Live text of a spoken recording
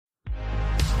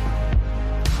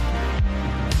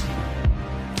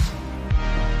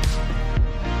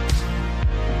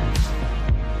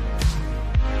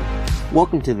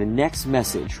Welcome to the next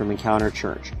message from Encounter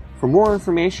Church. For more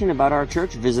information about our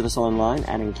church, visit us online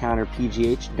at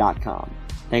encounterpgh.com.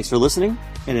 Thanks for listening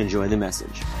and enjoy the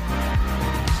message.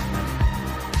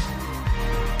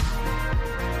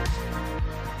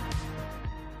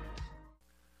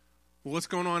 Well, what's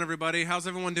going on, everybody? How's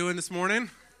everyone doing this morning?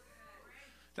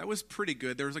 That was pretty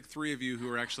good. There was like 3 of you who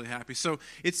were actually happy. So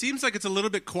it seems like it's a little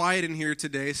bit quiet in here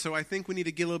today, so I think we need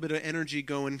to get a little bit of energy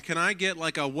going. Can I get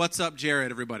like a what's up,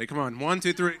 Jared, everybody? Come on. 1,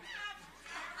 2, 3.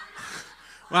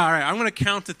 Well, all right. I'm going to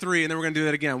count to 3, and then we're going to do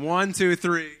that again. 1, 2,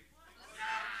 3.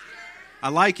 I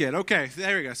like it. Okay,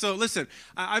 there we go. So listen,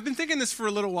 I've been thinking this for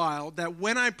a little while, that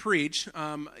when I preach,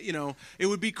 it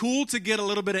would be cool to get a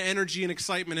little bit of energy and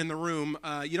excitement in the room.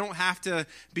 You don't have to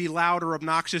be loud or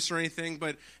obnoxious or anything,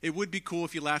 but it would be cool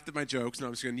if you laughed at my jokes. No,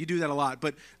 I'm just kidding. You do that a lot.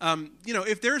 But,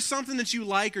 if there's something that you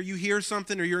like or you hear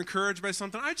something or you're encouraged by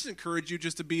something, I just encourage you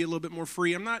just to be a little bit more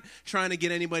free. I'm not trying to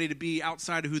get anybody to be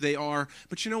outside of who they are.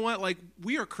 But you know what? Like,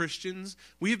 we are Christians.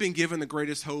 We have been given the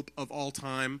greatest hope of all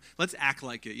time. Let's act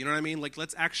like it. You know what I mean? Like,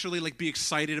 let's actually be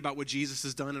excited about what Jesus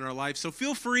has done in our life. So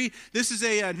feel free. This is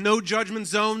a no judgment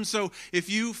zone. So if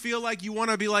you feel like you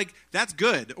want to be like, that's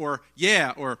good, or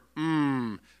yeah, or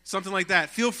something like that,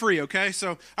 feel free, okay?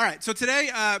 So, all right. So today,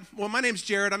 my name's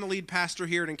Jared. I'm the lead pastor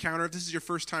here at Encounter. If this is your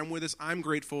first time with us, I'm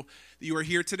grateful that you are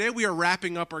here. Today, we are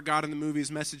wrapping up our God in the Movies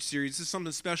message series. This is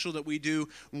something special that we do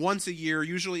once a year,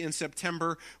 usually in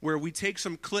September, where we take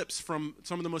some clips from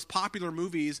some of the most popular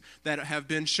movies that have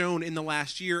been shown in the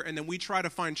last year, and then we try to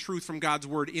find truth from God's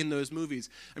Word in those movies.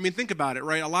 I mean, think about it,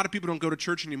 right? A lot of people don't go to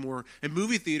church anymore, and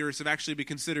movie theaters have actually been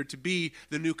considered to be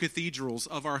the new cathedrals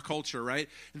of our culture, right?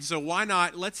 And so why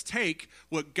not, let's take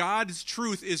what God's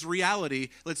truth is reality,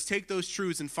 let's take those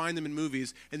truths and find them in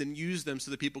movies, and then use them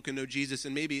so that people can know Jesus,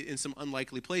 and maybe in some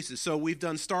unlikely places. So we've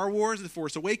done Star Wars, The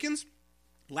Force Awakens.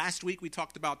 Last week we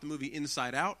talked about the movie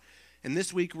Inside Out. And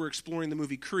this week we're exploring the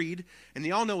movie Creed. And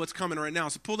y'all know what's coming right now.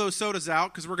 So pull those sodas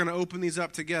out because we're going to open these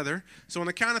up together. So on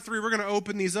the count of 3, we're going to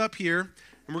open these up here.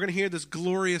 And we're going to hear this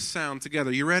glorious sound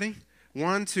together. You ready?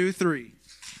 1, 2, 3.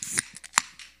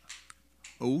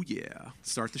 Oh yeah.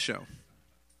 Start the show.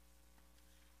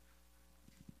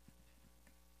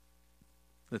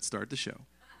 Let's start the show.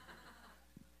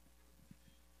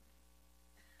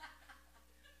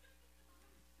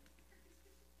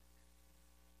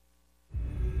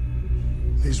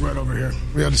 He's right over here.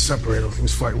 We had to separate him. He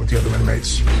was fighting with the other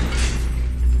inmates.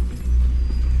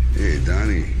 Hey,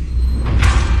 Donnie.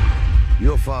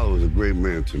 Your father was a great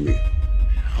man to me.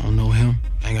 I don't know him.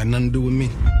 Ain't got nothing to do with me.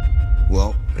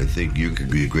 Well, I think you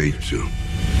could be great, too.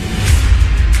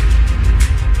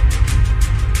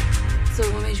 So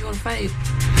what made you want to fight?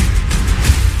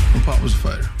 My pop was a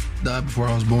fighter. Died before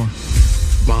I was born.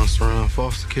 Bounced around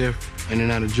foster care, in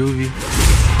and out of juvie.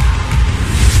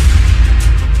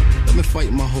 I've been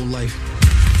fighting my whole life.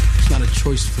 It's not a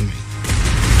choice for me.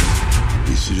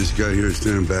 You see this guy here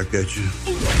staring back at you?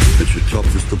 That's your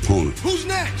toughest opponent. Who's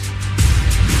next?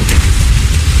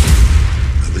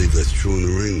 I believe that's true in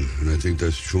the ring, and I think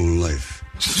that's true in life.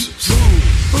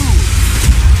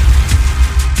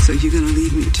 So you're gonna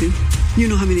leave me too? You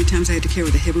know how many times I had to carry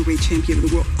the heavyweight champion of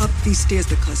the world up these stairs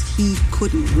because he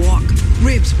couldn't walk.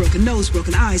 Ribs broken, nose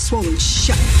broken, eyes swollen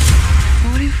shut.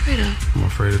 What are you afraid of? I'm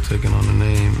afraid of taking on the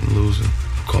name and losing.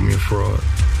 Call me a fraud.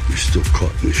 You're still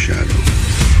caught in the shadow.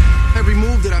 Every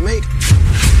move that I make,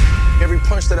 every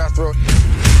punch that I throw,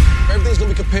 everything's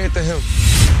gonna be compared to him.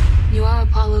 You are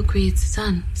Apollo Creed's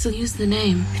son, so use the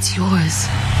name. It's yours.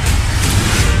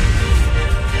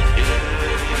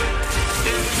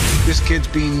 This kid's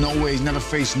been nowhere. He's never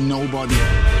faced nobody.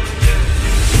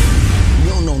 You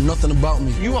don't know nothing about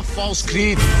me. You a false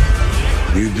Creed.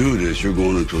 You do this, you're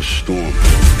going into a storm.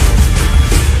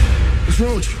 What's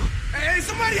wrong with you? Hey,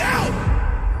 somebody out!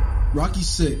 Rocky's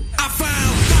sick. I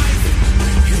found life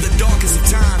in the darkest of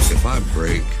times. If I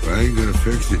break, I ain't gonna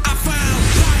fix it. I found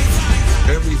life.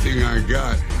 Everything I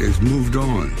got is moved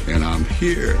on, and I'm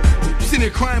here. You're sitting there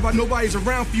crying about nobody's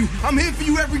around for you. I'm here for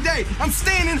you every day. I'm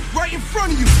standing right in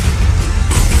front of you.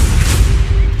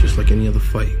 Just like any other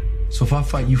fight. So if I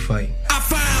fight, you fight. I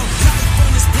found life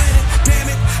on this planet. Damn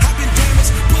it, I've been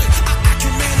damaged, but I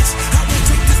can manage. I won't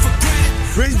take this for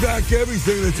granted. Bring back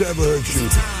everything that's ever hurt you.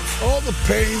 All the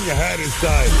pain you had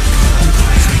inside.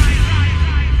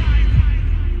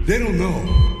 They don't know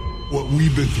what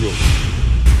we've been through.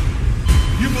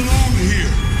 You belong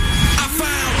here. I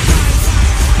found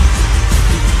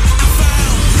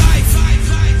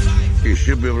life. You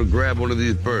should be able to grab one of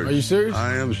these birds. Are you serious?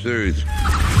 I am serious.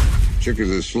 Chickens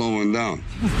are slowing down.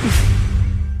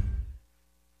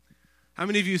 How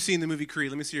many of you have seen the movie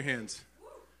Creed? Let me see your hands.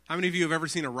 How many of you have ever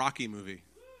seen a Rocky movie?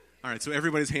 All right, so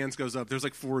everybody's hands goes up. There's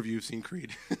like 4 of you who've seen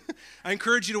Creed. I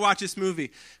encourage you to watch this movie.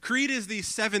 Creed is the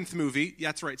 7th movie. Yeah,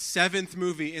 that's right, 7th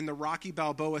movie in the Rocky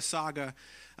Balboa saga.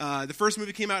 The first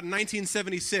movie came out in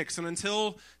 1976, and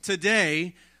until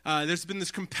today, there's been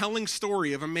this compelling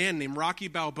story of a man named Rocky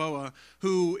Balboa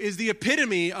who is the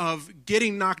epitome of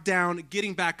getting knocked down,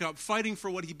 getting back up, fighting for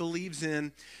what he believes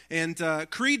in. And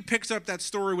Creed picks up that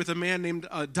story with a man named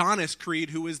Adonis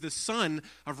Creed, who is the son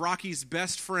of Rocky's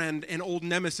best friend and old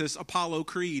nemesis, Apollo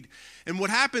Creed. And what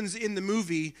happens in the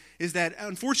movie is that,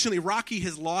 unfortunately, Rocky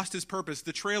has lost his purpose.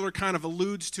 The trailer kind of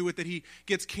alludes to it, that he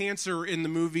gets cancer in the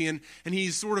movie, and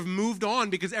he's sort of moved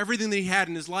on because everything that he had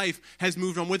in his life has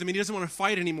moved on with him, and he doesn't want to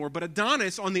fight anymore. But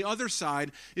Adonis, on the other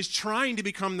side, is trying to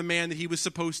become the man that he was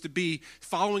supposed to be,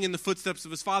 following in the footsteps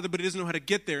of his father, but he doesn't know how to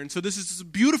get there. And so this is this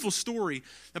beautiful story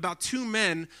about 2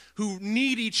 men who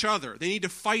need each other. They need to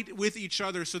fight with each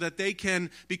other so that they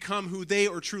can become who they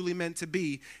are truly meant to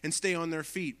be and stay on their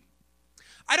feet.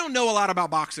 I don't know a lot about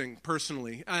boxing,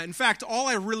 personally. In fact, all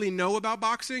I really know about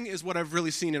boxing is what I've really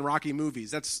seen in Rocky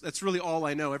movies. That's really all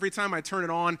I know. Every time I turn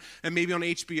it on, and maybe on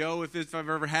HBO, if I've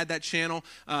ever had that channel,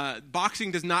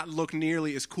 boxing does not look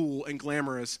nearly as cool and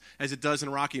glamorous as it does in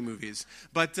Rocky movies.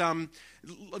 But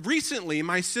recently,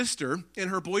 my sister and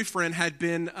her boyfriend had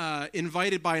been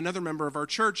invited by another member of our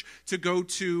church to go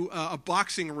to a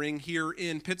boxing ring here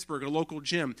in Pittsburgh, a local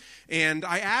gym. And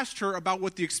I asked her about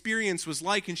what the experience was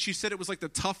like, and she said it was like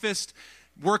the toughest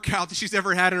workout that she's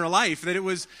ever had in her life, that it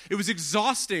was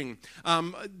exhausting.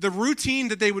 The routine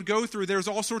that they would go through, there's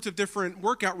all sorts of different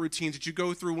workout routines that you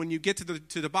go through when you get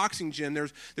to the boxing gym.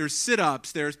 There's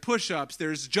sit-ups, there's push-ups,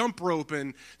 there's jump rope,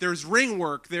 and there's ring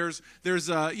work, there's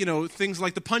things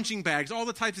like the punching bags, all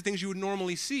the types of things you would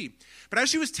normally see. But as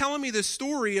she was telling me this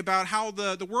story about how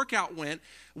the workout went,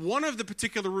 one of the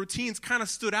particular routines kind of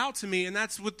stood out to me, and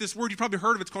that's what this word, you've probably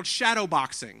heard of, it's called shadow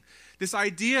boxing. This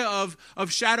idea of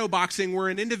shadow boxing, where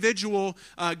an individual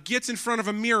gets in front of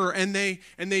a mirror and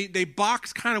they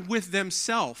box kind of with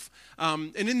themselves.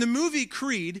 And in the movie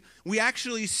Creed, we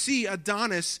actually see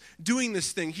Adonis doing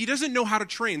this thing. He doesn't know how to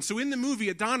train. So in the movie,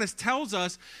 Adonis tells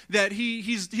us that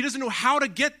he doesn't know how to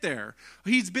get there.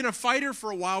 He's been a fighter for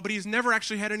a while, but he's never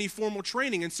actually had any formal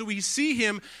training. And so we see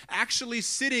him actually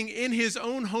sitting in his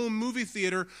own home movie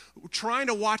theater trying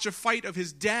to watch a fight of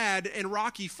his dad and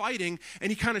Rocky fighting, and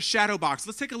he kind of shadow boxed.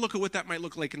 Let's take a look at what that might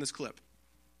look like in this clip.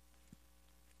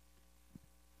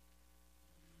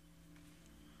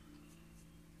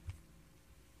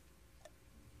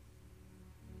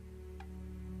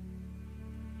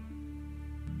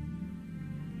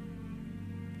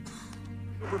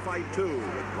 Super Fight 2 with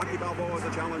Rocky Balboa the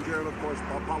challenger and, of course,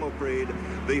 Apollo Creed,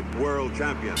 the world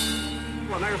champion.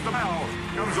 Well, there's the bell.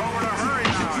 Comes over to hurry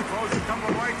now. He throws a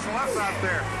couple of rights and lefts out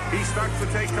there. He starts to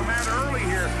take command early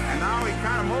here, and now he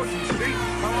kind of motions feet.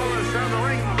 Come over to the center of the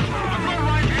ring. A good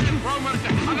right hand and throw with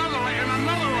another right and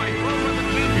another right. Throw with the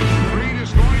champion. Creed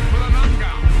is going for the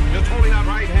knockout. Just holding out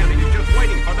right-handed. He's just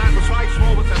waiting for that side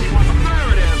swivel that he wants.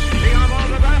 There it is. He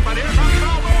unloaded that, but here comes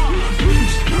Balboa.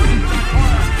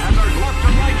 And there's left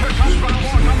and right. Here comes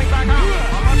Balboa coming back out.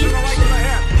 A lunge to the right to the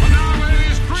head. But now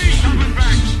it is Creed coming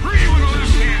back. Creed with a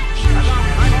left hand. And now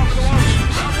right off to the wall.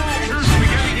 Balboa appears to be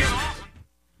getting hit off.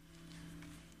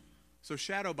 So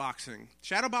shadow boxing.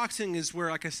 Shadow boxing is where,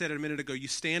 like I said a minute ago, you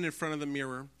stand in front of the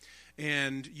mirror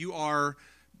and you are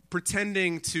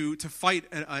pretending to fight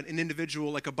an individual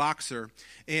like a boxer.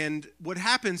 And what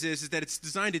happens is that it's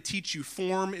designed to teach you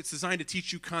form, it's designed to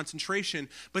teach you concentration.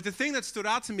 But the thing that stood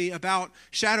out to me about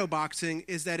shadow boxing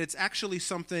is that it's actually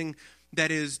something that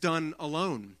is done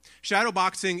alone. Shadow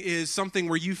boxing is something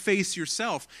where you face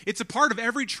yourself. It's a part of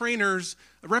every trainer's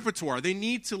repertoire. They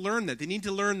need to learn that. They need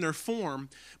to learn their form.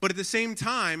 But at the same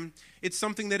time, it's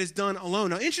something that is done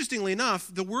alone. Now, interestingly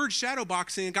enough, the word shadow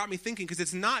boxing got me thinking, because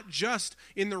it's not just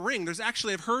in the ring. There's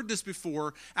actually, I've heard this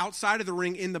before, outside of the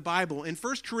ring in the Bible. In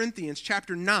 1 Corinthians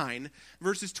chapter 9,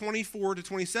 verses 24 to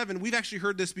 27, we've actually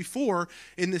heard this before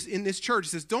in this church.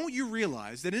 It says, "Don't you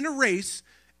realize that in a race,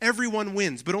 everyone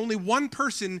wins, but only one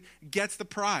person gets the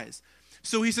prize?"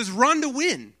 So he says, run to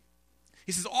win.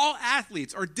 He says, all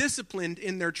athletes are disciplined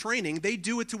in their training. They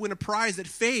do it to win a prize that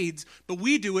fades, but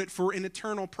we do it for an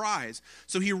eternal prize.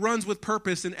 So he runs with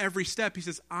purpose in every step. He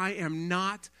says, I am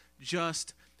not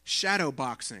just shadow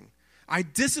boxing. I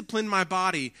discipline my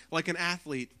body like an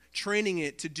athlete, training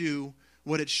it to do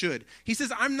what it should. He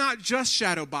says, I'm not just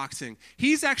shadow boxing.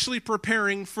 He's actually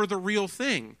preparing for the real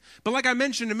thing. But like I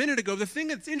mentioned a minute ago, the thing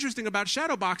that's interesting about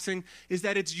shadow boxing is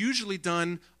that it's usually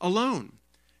done alone.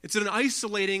 It's an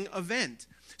isolating event.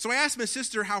 So I asked my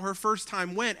sister how her first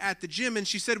time went at the gym, and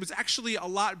she said it was actually a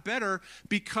lot better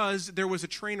because there was a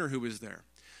trainer who was there.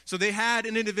 So they had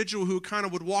an individual who kind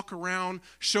of would walk around,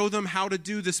 show them how to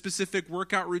do the specific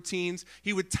workout routines.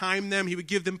 He would time them. He would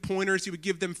give them pointers. He would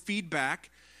give them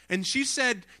feedback. And she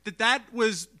said that that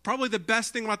was probably the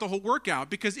best thing about the whole workout,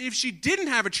 because if she didn't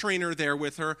have a trainer there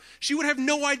with her, she would have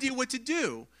no idea what to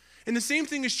do. And the same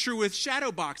thing is true with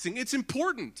shadow boxing. It's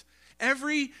important.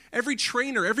 Every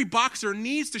trainer, every boxer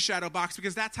needs to shadow box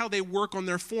because that's how they work on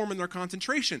their form and their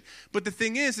concentration. But the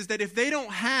thing is that if they don't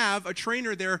have a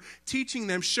trainer there teaching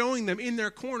them, showing them in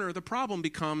their corner, the problem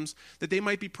becomes that they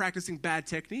might be practicing bad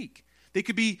technique. They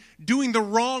could be doing the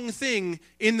wrong thing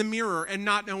in the mirror and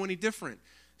not know any different.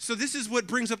 So this is what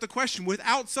brings up the question.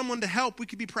 Without someone to help, we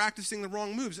could be practicing the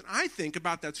wrong moves. And I think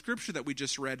about that scripture that we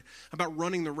just read, about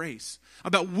running the race,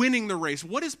 about winning the race.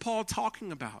 What is Paul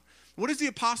talking about? What is the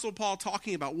Apostle Paul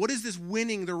talking about? What is this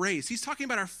winning the race? He's talking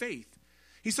about our faith.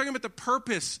 He's talking about the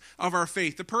purpose of our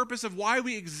faith, the purpose of why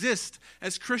we exist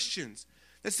as Christians.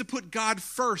 That's to put God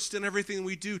first in everything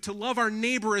we do, to love our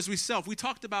neighbor as we self. We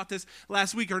talked about this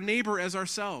last week, our neighbor as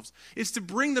ourselves. It's to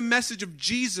bring the message of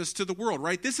Jesus to the world,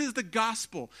 right? This is the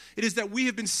gospel. It is that we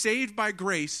have been saved by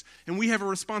grace, and we have a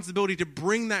responsibility to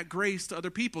bring that grace to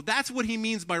other people. That's what he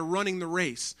means by running the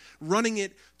race, running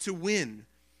it to win.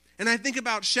 And I think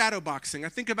about shadow boxing. I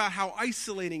think about how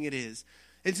isolating it is.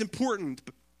 It's important.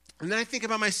 And then I think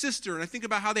about my sister, and I think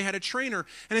about how they had a trainer,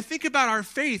 and I think about our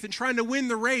faith and trying to win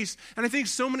the race. And I think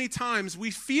so many times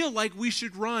we feel like we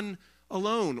should run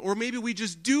alone, or maybe we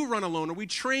just do run alone, or we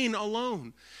train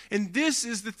alone. And this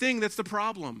is the thing that's the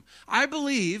problem. I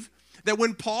believe that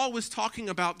when Paul was talking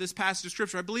about this passage of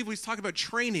Scripture, I believe he was talking about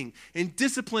training and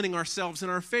disciplining ourselves in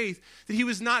our faith, that he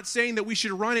was not saying that we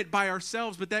should run it by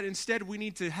ourselves, but that instead we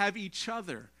need to have each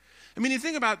other. I mean, you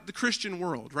think about the Christian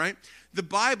world, right? The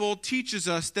Bible teaches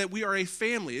us that we are a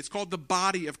family. It's called the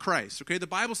body of Christ, okay? The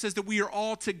Bible says that we are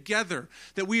all together,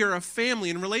 that we are a family.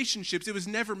 In relationships, it was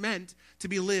never meant to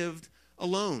be lived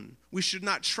alone. We should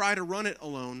not try to run it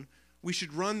alone. We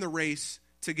should run the race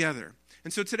together.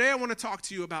 And so today I want to talk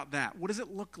to you about that. What does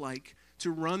it look like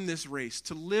to run this race,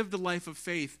 to live the life of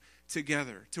faith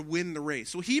together, to win the race?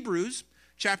 So Hebrews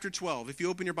chapter 12, if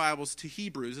you open your Bibles to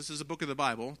Hebrews, this is a book of the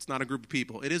Bible. It's not a group of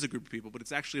people. It is a group of people, but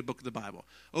it's actually a book of the Bible.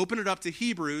 Open it up to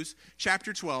Hebrews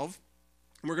chapter 12,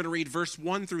 and we're going to read verse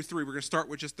 1 through 3. We're going to start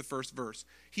with just the first verse.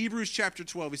 Hebrews chapter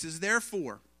 12, he says,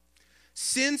 "Therefore,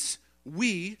 since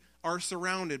we are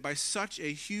surrounded by such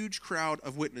a huge crowd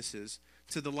of witnesses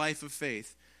to the life of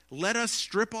faith, let us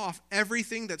strip off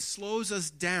everything that slows us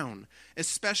down,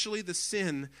 especially the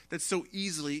sin that so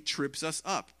easily trips us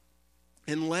up.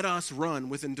 And let us run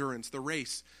with endurance the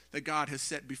race that God has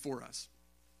set before us."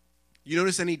 You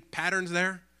notice any patterns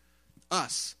there?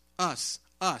 Us, us,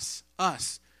 us,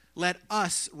 us. Let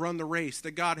us run the race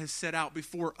that God has set out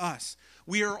before us.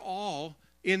 We are all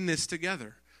in this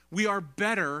together. We are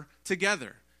better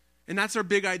together. And that's our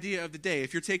big idea of the day.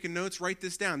 If you're taking notes, write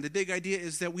this down. The big idea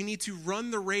is that we need to run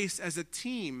the race as a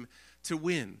team to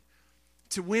win.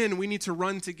 To win, we need to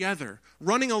run together.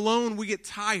 Running alone, we get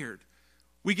tired.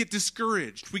 We get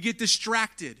discouraged. We get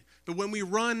distracted. But when we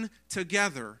run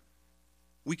together,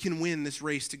 we can win this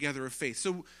race together of faith.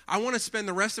 So I want to spend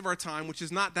the rest of our time, which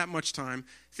is not that much time,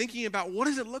 thinking about what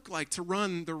does it look like to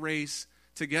run the race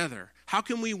together? How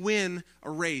can we win a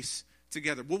race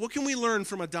together? Well, what can we learn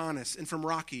from Adonis and from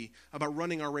Rocky about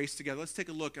running our race together? Let's take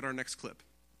a look at our next clip.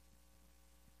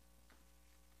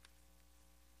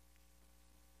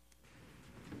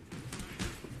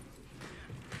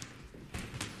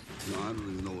 No, I don't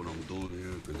even know what I'm doing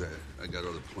here because I got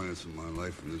other plans in my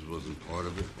life and this wasn't part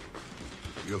of it.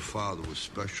 Your father was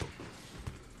special.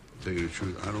 To tell you the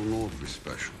truth, I don't know if he's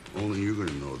special. Only you're going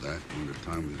to know that when the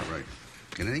time is right.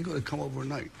 And it ain't going to come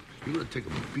overnight. You're going to take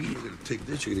a beat, you're going to take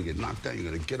this, you're going to get knocked down, you're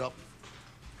going to get up,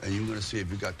 and you're going to see if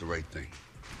you got the right thing.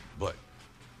 But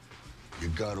you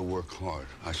got to work hard.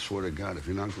 I swear to God, if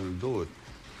you're not going to do it,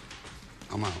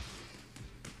 I'm out.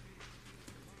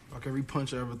 Like every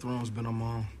punch I ever thrown's been on my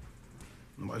own.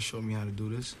 Nobody showed me how to do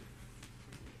this.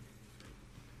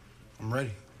 I'm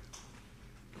ready.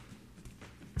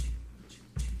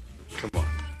 Come on,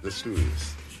 let's do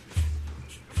this.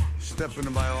 Step into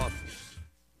my office.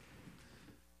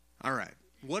 All right.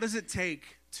 What does it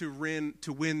take to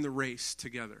win the race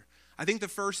together? I think the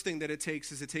first thing that it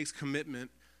takes is it takes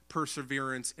commitment,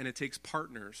 perseverance, and it takes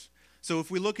partners. So if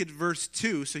we look at verse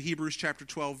 2, so Hebrews chapter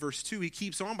 12, verse 2, he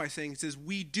keeps on by saying, he says,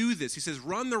 we do this. He says,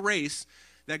 run the race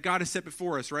that God has set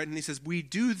before us, right? And he says, we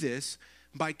do this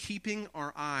by keeping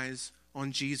our eyes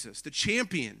on Jesus, the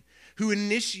champion who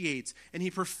initiates and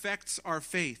he perfects our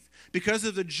faith. Because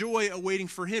of the joy awaiting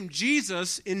for him,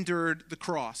 Jesus endured the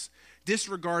cross,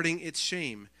 disregarding its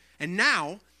shame. And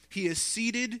now he is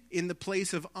seated in the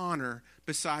place of honor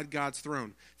beside God's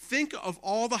throne. Think of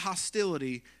all the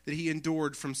hostility that he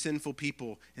endured from sinful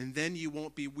people, and then you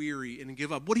won't be weary and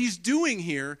give up. What he's doing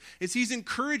here is he's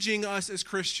encouraging us as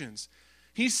Christians.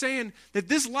 He's saying that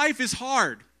this life is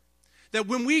hard. That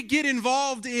when we get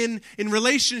involved in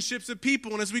relationships with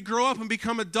people, and as we grow up and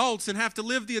become adults and have to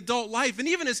live the adult life, and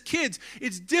even as kids,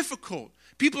 it's difficult.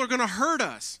 People are going to hurt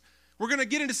us. We're going to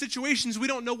get into situations we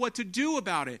don't know what to do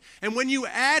about it. And when you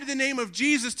add the name of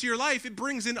Jesus to your life, it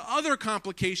brings in other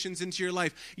complications into your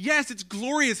life. Yes, it's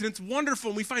glorious and it's wonderful,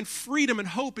 and we find freedom and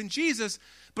hope in Jesus,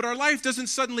 but our life doesn't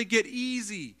suddenly get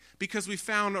easy because we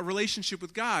found a relationship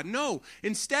with God. No,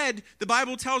 instead, the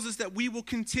Bible tells us that we will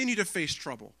continue to face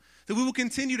trouble. That we will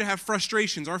continue to have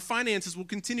frustrations. Our finances will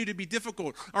continue to be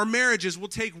difficult. Our marriages will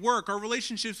take work. Our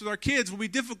relationships with our kids will be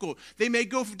difficult. They may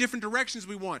go for different directions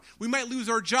we want. We might lose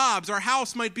our jobs. Our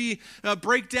house might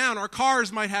break down. Our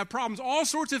cars might have problems. All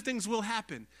sorts of things will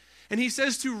happen. And he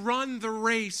says to run the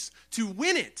race, to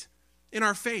win it in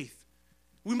our faith.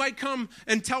 We might come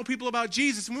and tell people about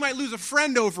Jesus, and we might lose a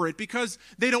friend over it because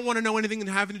they don't want to know anything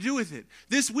having to do with it.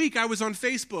 This week, I was on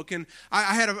Facebook, and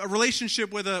I had a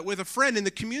relationship with a friend in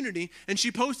the community, and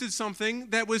she posted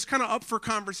something that was kind of up for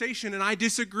conversation, and I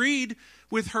disagreed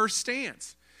with her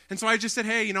stance. And so I just said,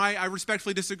 hey, I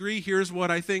respectfully disagree. Here's what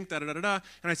I think, da-da-da-da-da.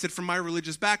 And I said, from my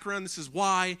religious background, this is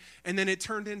why. And then it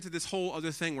turned into this whole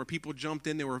other thing where people jumped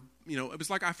in. They were, it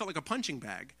was like I felt like a punching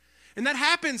bag. And that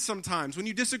happens sometimes when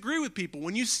you disagree with people,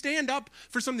 when you stand up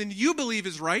for something you believe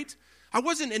is right. I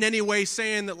wasn't in any way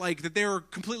saying that they were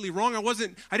completely wrong.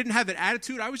 I didn't have that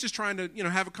attitude. I was just trying to,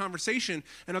 have a conversation,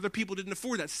 and other people didn't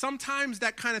afford that. Sometimes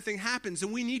that kind of thing happens,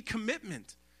 and we need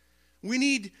commitment. We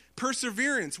need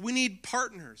perseverance. We need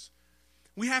partners.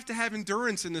 We have to have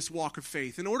endurance in this walk of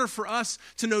faith. In order for us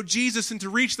to know Jesus and to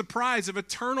reach the prize of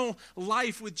eternal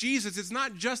life with Jesus, it's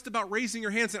not just about raising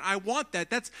your hands and I want that.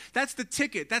 That's the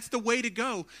ticket. That's the way to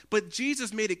go. But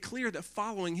Jesus made it clear that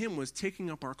following him was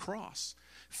taking up our cross,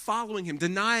 following him,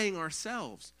 denying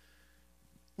ourselves.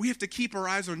 We have to keep our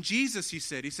eyes on Jesus, he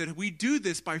said. He said, we do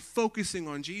this by focusing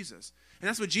on Jesus. And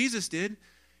that's what Jesus did.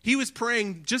 He was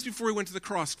praying just before he went to the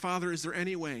cross, Father, is there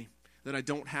any way that I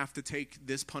don't have to take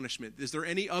this punishment? Is there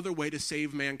any other way to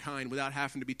save mankind without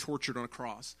having to be tortured on a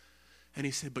cross? And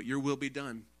he said, but your will be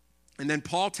done. And then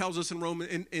Paul tells us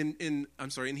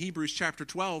in Hebrews chapter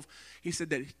 12, he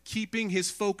said that keeping his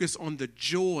focus on the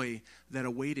joy that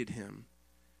awaited him,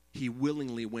 he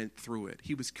willingly went through it.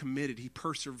 He was committed. He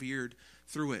persevered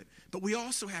through it. But we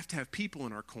also have to have people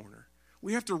in our corner.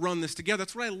 We have to run this together.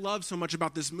 That's what I love so much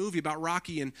about this movie, about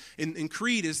Rocky and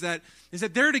Creed, is that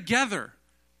they're together.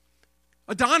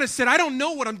 Adonis said, I don't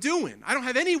know what I'm doing. I don't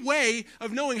have any way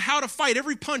of knowing how to fight.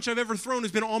 Every punch I've ever thrown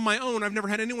has been on my own. I've never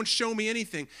had anyone show me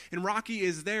anything. And Rocky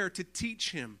is there to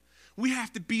teach him. We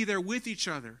have to be there with each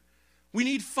other. We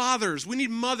need fathers. We need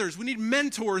mothers. We need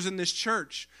mentors in this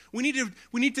church. We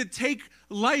need to take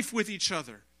life with each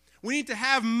other. We need to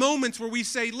have moments where we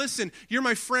say, listen, you're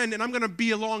my friend, and I'm going to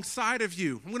be alongside of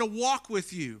you. I'm going to walk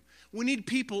with you. We need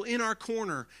people in our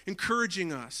corner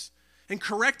encouraging us and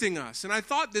correcting us. And I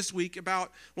thought this week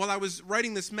while I was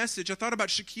writing this message, I thought about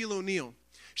Shaquille O'Neal.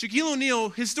 Shaquille O'Neal,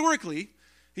 historically,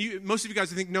 most of you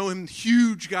guys I think know him,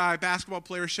 huge guy, basketball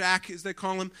player, Shaq as they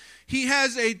call him. He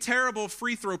has a terrible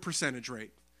free throw percentage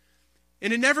rate.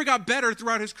 And it never got better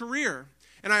throughout his career.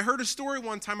 And I heard a story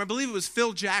one time, I believe it was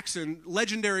Phil Jackson,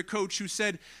 legendary coach, who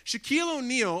said, Shaquille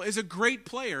O'Neal is a great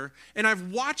player, and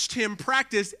I've watched him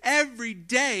practice every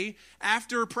day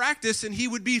after practice, and he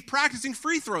would be practicing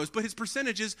free throws, but his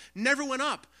percentages never went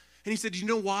up. And he said, you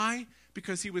know why?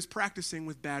 Because he was practicing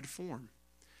with bad form.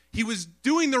 He was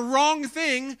doing the wrong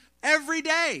thing every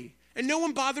day, and no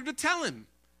one bothered to tell him.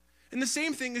 And the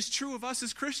same thing is true of us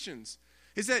as Christians.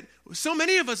 Is that so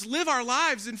many of us live our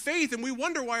lives in faith, and we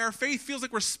wonder why our faith feels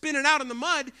like we're spinning out in the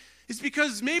mud. It's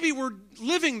because maybe we're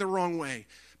living the wrong way.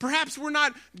 Perhaps we're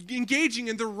not engaging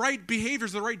in the right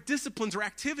behaviors, the right disciplines or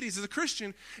activities as a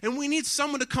Christian, and we need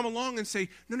someone to come along and say,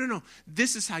 no,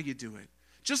 this is how you do it.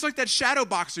 Just like that shadow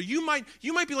boxer, you might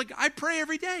be like, I pray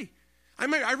every day.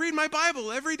 I read my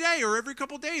Bible every day or every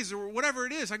couple days or whatever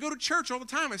it is. I go to church all the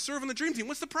time. I serve on the dream team.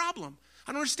 What's the problem?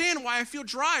 I don't understand why I feel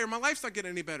dry or my life's not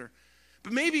getting any better.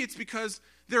 But maybe it's because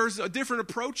there's a different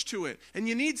approach to it. And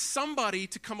you need somebody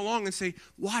to come along and say,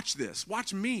 watch this,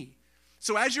 watch me.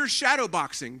 So as you're shadow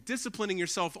boxing, disciplining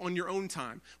yourself on your own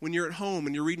time, when you're at home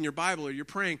and you're reading your Bible or you're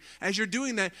praying, as you're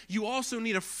doing that, you also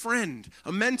need a friend,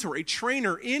 a mentor, a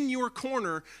trainer in your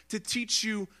corner to teach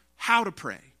you how to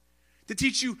pray, to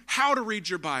teach you how to read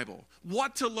your Bible,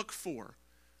 what to look for.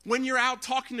 When you're out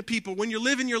talking to people, when you're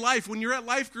living your life, when you're at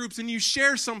life groups and you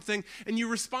share something and you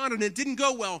respond and it didn't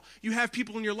go well, you have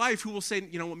people in your life who will say,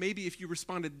 you know what, maybe if you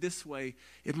responded this way,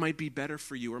 it might be better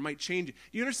for you or it might change it.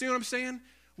 You understand what I'm saying?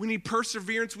 We need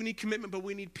perseverance, we need commitment, but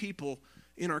we need people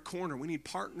in our corner. We need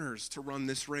partners to run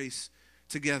this race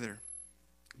together.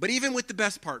 But even with the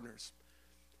best partners,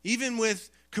 even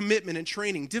with commitment and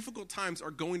training, difficult times are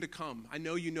going to come. I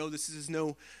know you know this is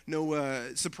no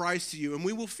surprise to you, and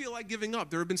we will feel like giving up.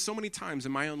 There have been so many times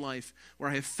in my own life where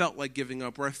I have felt like giving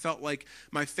up, where I felt like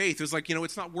my faith was like,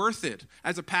 it's not worth it.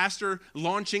 As a pastor,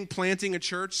 planting a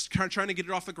church, trying to get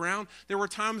it off the ground, there were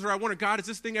times where I wondered, God, is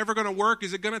this thing ever going to work?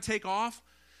 Is it going to take off?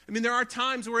 I mean, there are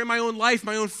times where in my own life,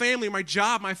 my own family, my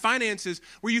job, my finances,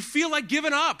 where you feel like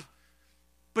giving up.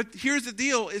 But here's the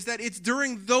deal, is that it's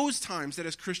during those times that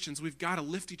as Christians, we've got to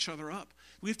lift each other up.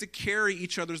 We have to carry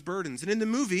each other's burdens. And in the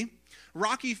movie,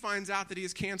 Rocky finds out that he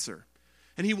has cancer,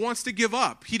 and he wants to give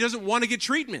up. He doesn't want to get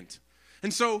treatment.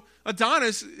 And so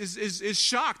Adonis is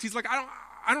shocked. He's like,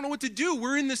 I don't know what to do.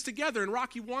 We're in this together. And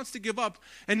Rocky wants to give up,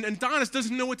 and Adonis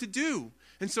doesn't know what to do.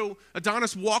 And so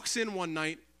Adonis walks in one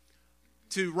night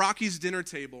to Rocky's dinner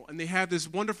table, and they have this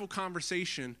wonderful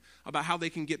conversation about how they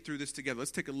can get through this together.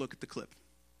 Let's take a look at the clip.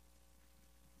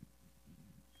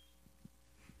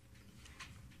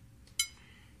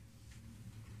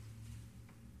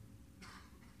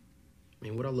 I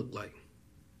mean, what I look like,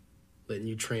 letting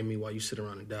you train me while you sit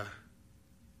around and die.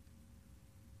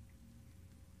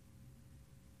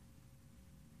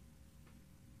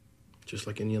 Just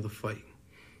like any other fight.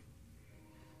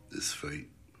 This fight,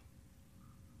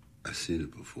 I've seen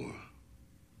it before.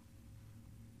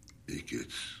 It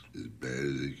gets as bad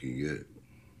as it can get.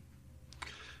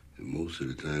 And most of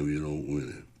the time, you don't win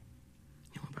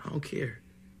it. But I don't care.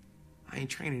 I ain't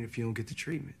training if you don't get the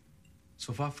treatment.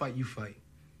 So if I fight, you fight.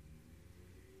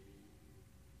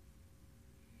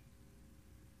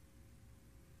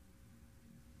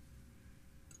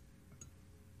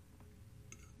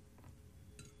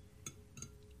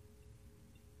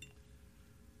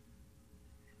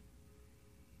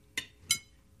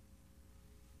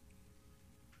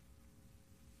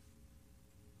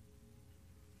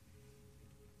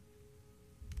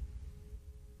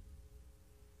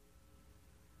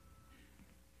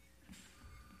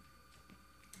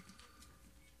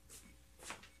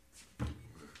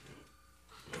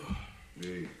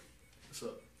 Hey. What's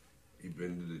up? You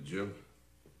been to the gym?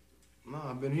 No,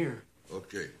 I've been here.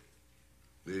 Okay.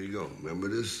 There you go. Remember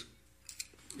this?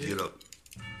 Yeah. Get up.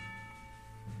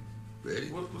 Ready?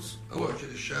 I want you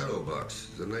to shadow box.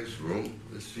 It's a nice room.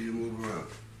 Let's see you move around.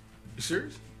 You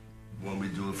serious? Want me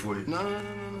to do it for you? No.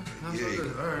 Yeah, you you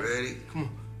go. All right. Ready? Come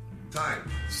on.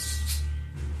 Time.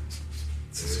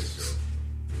 There you go.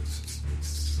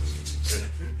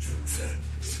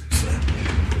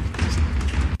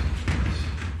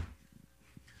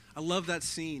 I love that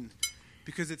scene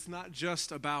because it's not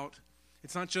just about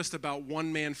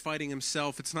one man fighting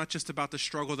himself. It's not just about the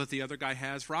struggle that the other guy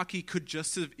has. Rocky could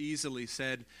just have easily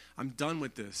said, I'm done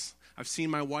with this. I've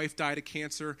seen my wife die to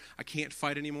cancer. I can't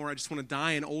fight anymore. I just want to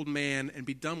die an old man and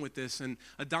be done with this. And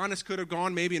Adonis could have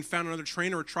gone maybe and found another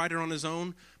trainer or tried it on his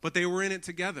own, but they were in it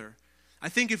together. I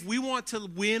think if we want to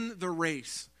win the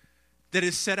race that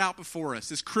is set out before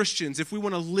us as Christians, if we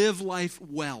want to live life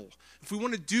well, if we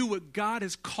want to do what God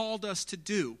has called us to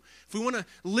do, if we want to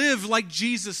live like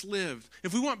Jesus lived,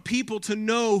 if we want people to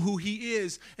know who he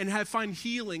is and find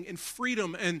healing and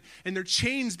freedom and their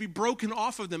chains be broken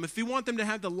off of them, if we want them to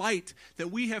have the light that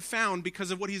we have found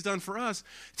because of what he's done for us,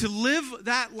 to live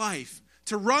that life,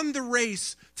 to run the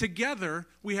race together,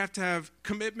 we have to have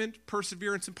commitment,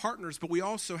 perseverance, and partners, but we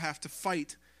also have to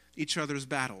fight each other's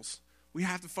battles. We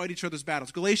have to fight each other's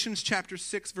battles. Galatians chapter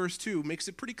 6, verse 2 makes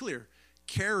it pretty clear.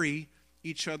 Carry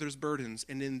each other's burdens,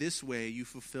 and in this way you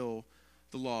fulfill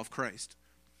the law of Christ.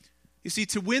 You see,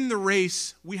 to win the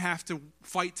race, we have to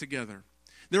fight together.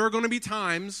 There are going to be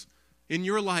times in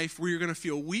your life where you're going to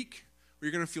feel weak, where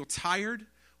you're going to feel tired,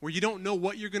 where you don't know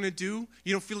what you're going to do,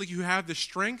 you don't feel like you have the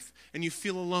strength, and you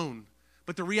feel alone.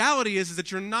 But the reality is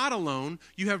that you're not alone.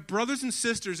 You have brothers and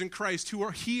sisters in Christ who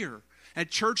are here at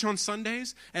church on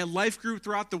Sundays, at life group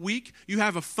throughout the week. You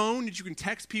have a phone that you can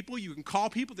text people, you can call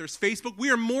people, there's Facebook. We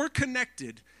are more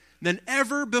connected than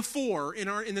ever before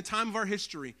in the time of our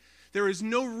history. There is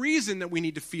no reason that we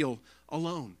need to feel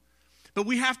alone. But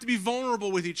we have to be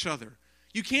vulnerable with each other.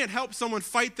 You can't help someone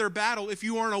fight their battle if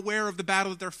you aren't aware of the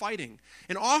battle that they're fighting.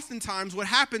 And oftentimes what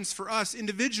happens for us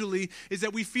individually is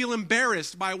that we feel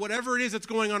embarrassed by whatever it is that's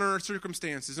going on in our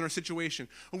circumstances, in our situation.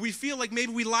 Or we feel like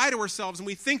maybe we lie to ourselves and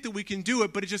we think that we can do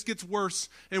it, but it just gets worse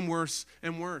and worse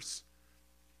and worse.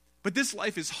 But this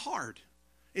life is hard.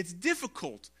 It's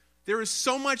difficult. There is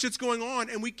so much that's going on,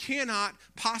 and we cannot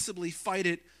possibly fight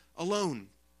it alone.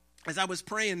 As I was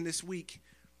praying this week,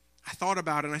 I thought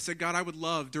about it, and I said, God, I would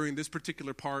love during this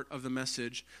particular part of the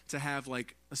message to have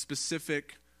like a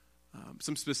specific,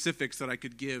 some specifics that I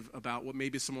could give about what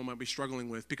maybe someone might be struggling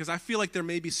with, because I feel like there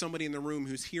may be somebody in the room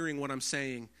who's hearing what I'm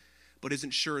saying but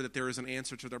isn't sure that there is an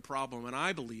answer to their problem. And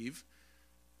I believe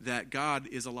that God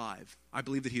is alive. I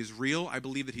believe that he is real. I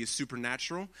believe that he is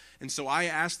supernatural. And so I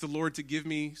asked the Lord to give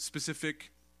me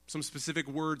some specific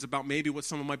words about maybe what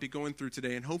someone might be going through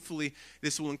today, and hopefully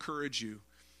this will encourage you.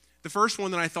 The first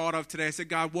one that I thought of today, I said,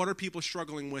 God, what are people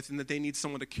struggling with and that they need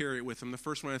someone to carry it with them? The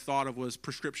first one I thought of was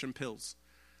prescription pills.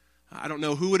 I don't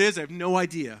know who it is. I have no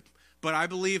idea. But I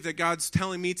believe that God's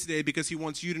telling me today because he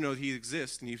wants you to know that he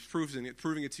exists, and he's proving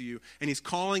it to you. And he's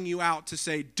calling you out to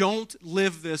say, don't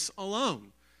live this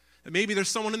alone. And maybe there's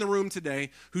someone in the room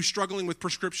today who's struggling with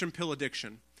prescription pill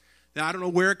addiction. Now, I don't know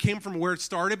where it came from, where it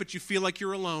started, but you feel like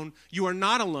you're alone. You are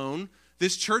not alone.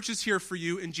 This church is here for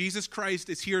you, and Jesus Christ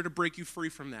is here to break you free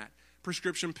from that.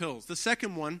 Prescription pills. The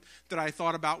second one that I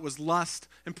thought about was lust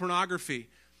and pornography.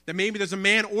 That maybe there's a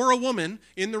man or a woman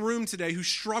in the room today who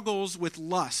struggles with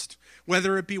lust,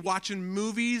 whether it be watching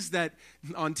movies that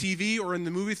on TV or in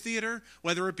the movie theater,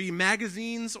 whether it be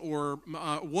magazines or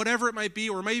whatever it might be,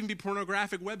 or it might even be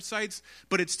pornographic websites,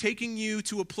 but it's taking you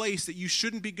to a place that you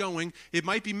shouldn't be going. It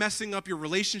might be messing up your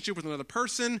relationship with another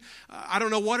person. I don't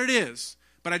know what it is,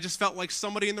 but I just felt like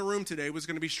somebody in the room today was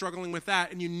going to be struggling with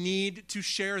that, and you need to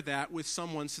share that with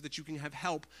someone so that you can have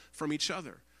help from each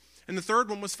other. And the third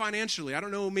one was financially. I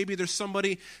don't know, maybe there's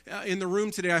somebody in the room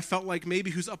today I felt like maybe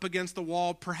who's up against the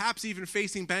wall, perhaps even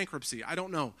facing bankruptcy. I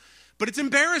don't know. But it's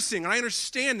embarrassing, and I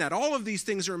understand that. All of these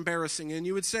things are embarrassing, and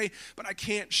you would say, but I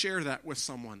can't share that with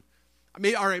someone.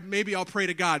 All right, maybe I'll pray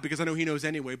to God because I know he knows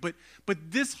anyway. But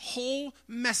this whole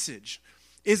message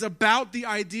is about the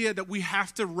idea that we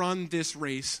have to run this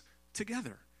race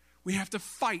together. We have to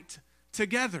fight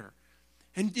together.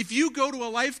 And if you go to a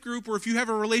life group, or if you have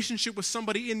a relationship with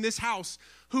somebody in this house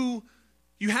who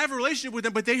you have a relationship with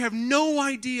them, but they have no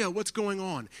idea what's going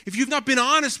on, if you've not been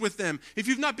honest with them, if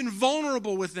you've not been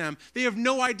vulnerable with them, they have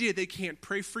no idea. They can't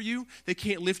pray for you. They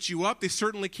can't lift you up. They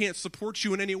certainly can't support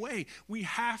you in any way. We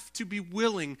have to be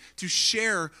willing to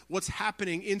share what's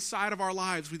happening inside of our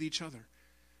lives with each other,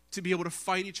 to be able to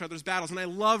fight each other's battles. And I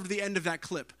loved the end of that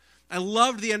clip. I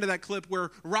loved the end of that clip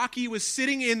where Rocky was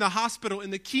sitting in the hospital in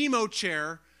the chemo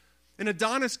chair, and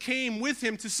Adonis came with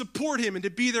him to support him and to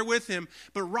be there with him,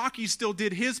 but Rocky still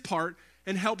did his part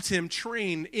and helped him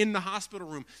train in the hospital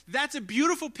room. That's a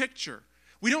beautiful picture.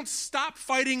 We don't stop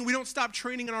fighting. We don't stop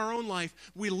training in our own life.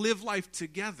 We live life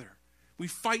together. We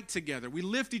fight together. We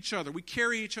lift each other. We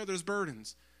carry each other's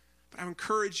burdens. But I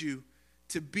encourage you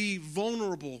to be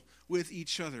vulnerable with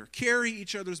each other. Carry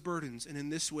each other's burdens, and in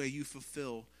this way you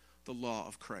fulfill the law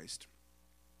of Christ.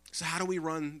 So how do we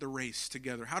run the race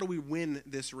together? How do we win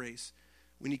this race?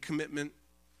 We need commitment,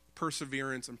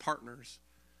 perseverance, and partners.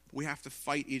 We have to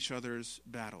fight each other's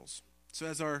battles. So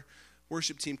as our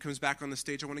worship team comes back on the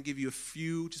stage, I want to give you a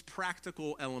few just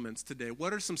practical elements today.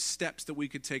 What are some steps that we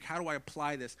could take? How do I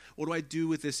apply this? What do I do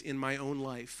with this in my own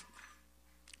life?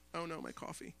 Oh no, my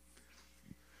coffee.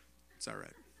 It's all right.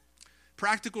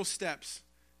 Practical steps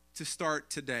to start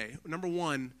today. Number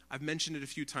one, I've mentioned it a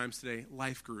few times today,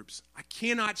 life groups. I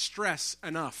cannot stress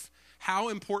enough how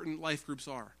important life groups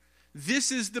are.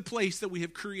 This is the place that we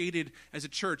have created as a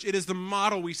church. It is the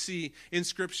model we see in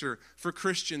Scripture for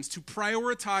Christians to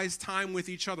prioritize time with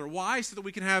each other. Why? So that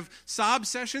we can have sob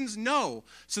sessions? No.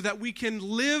 So that we can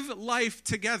live life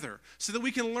together. So that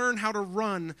we can learn how to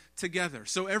run together.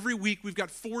 So every week we've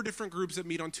got 4 different groups that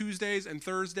meet on Tuesdays and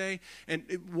Thursday, and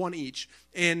one each.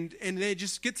 And they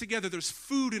just get together. There's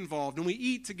food involved, and we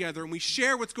eat together, and we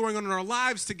share what's going on in our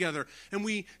lives together, and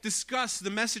we discuss the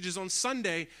messages on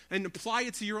Sunday and apply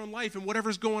it to your own life and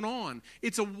whatever's going on.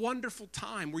 It's a wonderful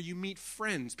time where you meet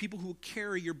friends, people who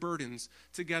carry your burdens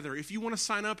together. If you want to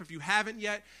sign up, if you haven't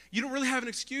yet, you don't really have an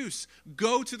excuse.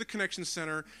 Go to the Connection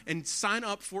Center and sign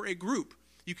up for a group.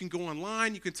 You can go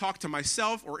online. You can talk to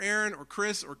myself or Aaron or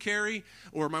Chris or Carrie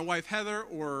or my wife Heather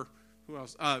or who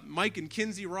else? Mike and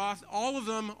Kinsey Roth. All of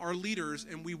them are leaders,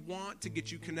 and we want to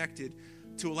get you connected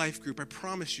to a life group. I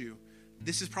promise you,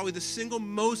 this is probably the single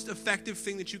most effective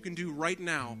thing that you can do right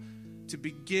now to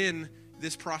begin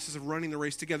this process of running the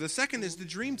race together. The second is the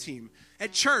Dream Team.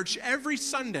 At church, every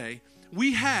Sunday,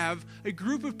 we have a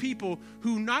group of people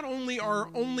who not only are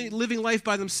only living life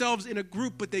by themselves in a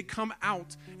group, but they come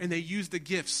out and they use the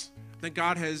gifts that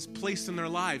God has placed in their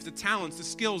lives, the talents, the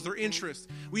skills, their interests.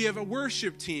 We have a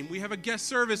worship team. We have a guest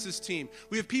services team.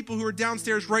 We have people who are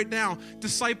downstairs right now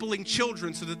discipling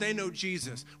children so that they know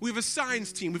Jesus. We have a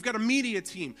science team. We've got a media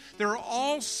team. There are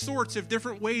all sorts of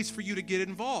different ways for you to get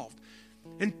involved.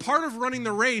 And part of running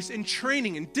the race and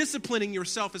training and disciplining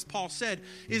yourself, as Paul said,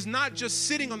 is not just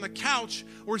sitting on the couch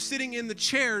or sitting in the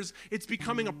chairs. It's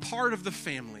becoming a part of the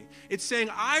family. It's saying,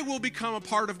 I will become a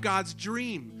part of God's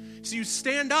dream. So you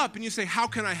stand up and you say, how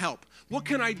can I help? What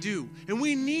can I do? And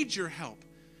we need your help.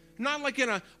 Not like in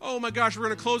a, oh my gosh, we're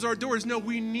going to close our doors. No,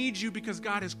 we need you because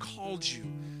God has called you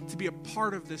to be a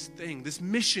part of this thing, this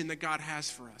mission that God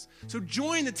has for us. So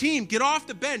join the team. Get off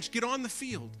the bench. Get on the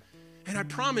field. And I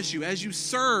promise you, as you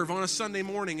serve on a Sunday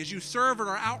morning, as you serve at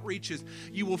our outreaches,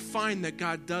 you will find that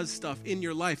God does stuff in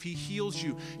your life. He heals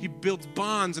you. He builds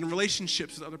bonds and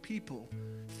relationships with other people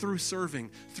through serving,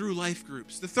 through life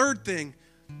groups. The third thing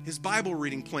is Bible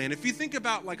reading plan. If you think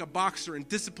about like a boxer and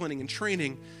disciplining and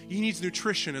training, he needs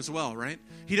nutrition as well, right?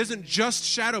 He doesn't just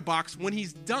shadow box. When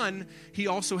he's done, he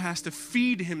also has to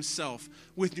feed himself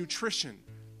with nutrition.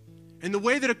 And the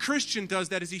way that a Christian does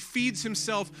that is he feeds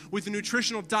himself with a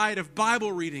nutritional diet of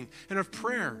Bible reading and of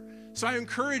prayer. So I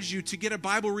encourage you to get a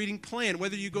Bible reading plan,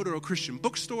 whether you go to a Christian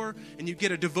bookstore and you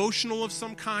get a devotional of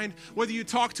some kind, whether you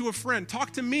talk to a friend,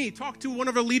 talk to me, talk to one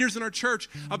of our leaders in our church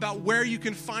about where you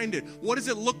can find it. What does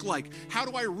it look like? How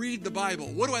do I read the Bible?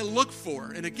 What do I look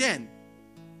for? And again,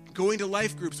 going to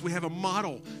life groups, we have a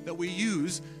model that we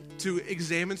use to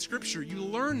examine Scripture. You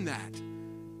learn that.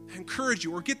 I encourage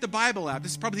you, or get the Bible app.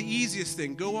 This is probably the easiest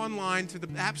thing. Go online to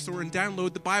the App Store and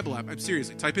download the Bible app. I'm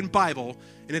seriously, type in Bible,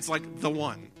 and it's like the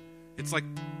one. It's like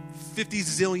 50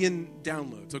 zillion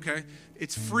downloads, okay?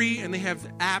 It's free, and they have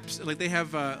apps, like they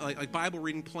have like Bible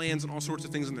reading plans and all sorts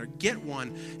of things in there. Get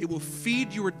one. It will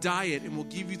feed your diet and will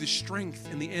give you the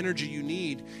strength and the energy you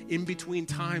need in between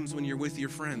times when you're with your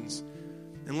friends.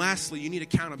 And lastly, you need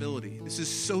accountability. This is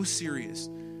so serious,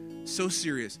 so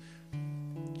serious.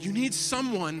 You need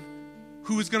someone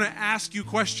who is going to ask you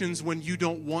questions when you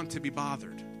don't want to be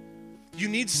bothered. You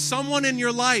need someone in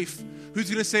your life who's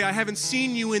going to say, I haven't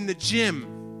seen you in the gym.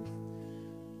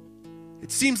 It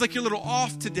seems like you're a little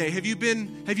off today. Have you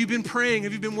been praying?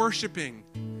 Have you been worshiping?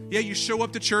 Yeah, you show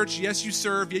up to church. Yes, you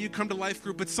serve. Yeah, you come to life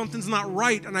group, but something's not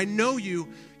right. And I know you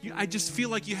I just feel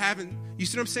like you haven't. You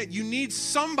see what I'm saying? You need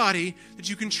somebody that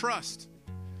you can trust.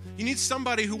 You need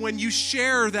somebody who, when you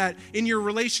share that in your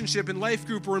relationship, in life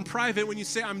group or in private, when you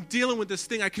say, I'm dealing with this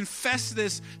thing, I confess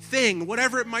this thing,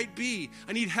 whatever it might be,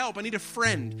 I need help, I need a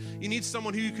friend. You need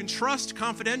someone who you can trust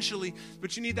confidentially,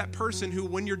 but you need that person who,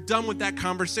 when you're done with that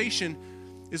conversation,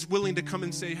 is willing to come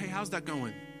and say, hey, how's that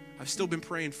going? I've still been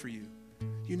praying for you.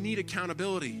 You need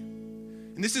accountability.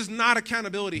 And this is not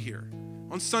accountability here.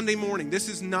 On Sunday morning, this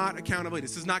is not accountability.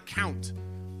 This does not count.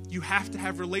 You have to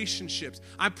have relationships.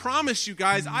 I promise you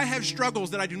guys, I have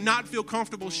struggles that I do not feel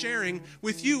comfortable sharing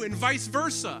with you, and vice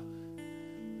versa.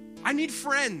 I need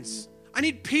friends. I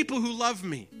need people who love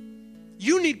me.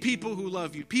 You need people who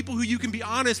love you, people who you can be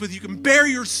honest with, you can bare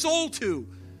your soul to,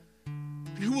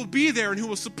 and who will be there and who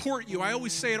will support you. I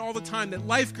always say it all the time that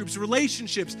life groups,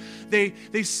 relationships, they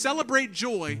celebrate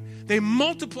joy, they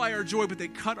multiply our joy, but they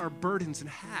cut our burdens in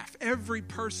half. Every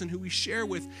person who we share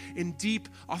with in deep,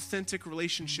 authentic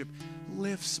relationship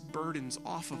lifts burdens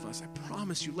off of us. I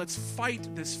promise you, let's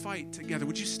fight this fight together.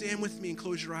 Would you stand with me and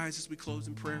close your eyes as we close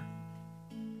in prayer?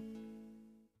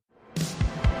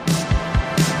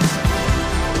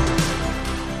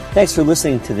 Thanks for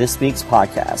listening to this week's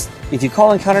podcast. If you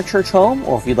call Encounter Church home,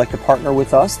 or if you'd like to partner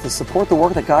with us to support the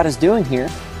work that God is doing here,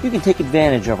 you can take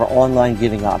advantage of our online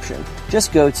giving option.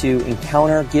 Just go to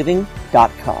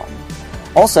encountergiving.com.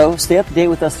 Also, stay up to date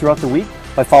with us throughout the week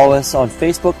by following us on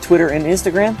Facebook, Twitter, and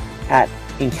Instagram at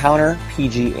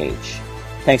EncounterPGH.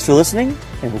 Thanks for listening,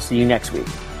 and we'll see you next week.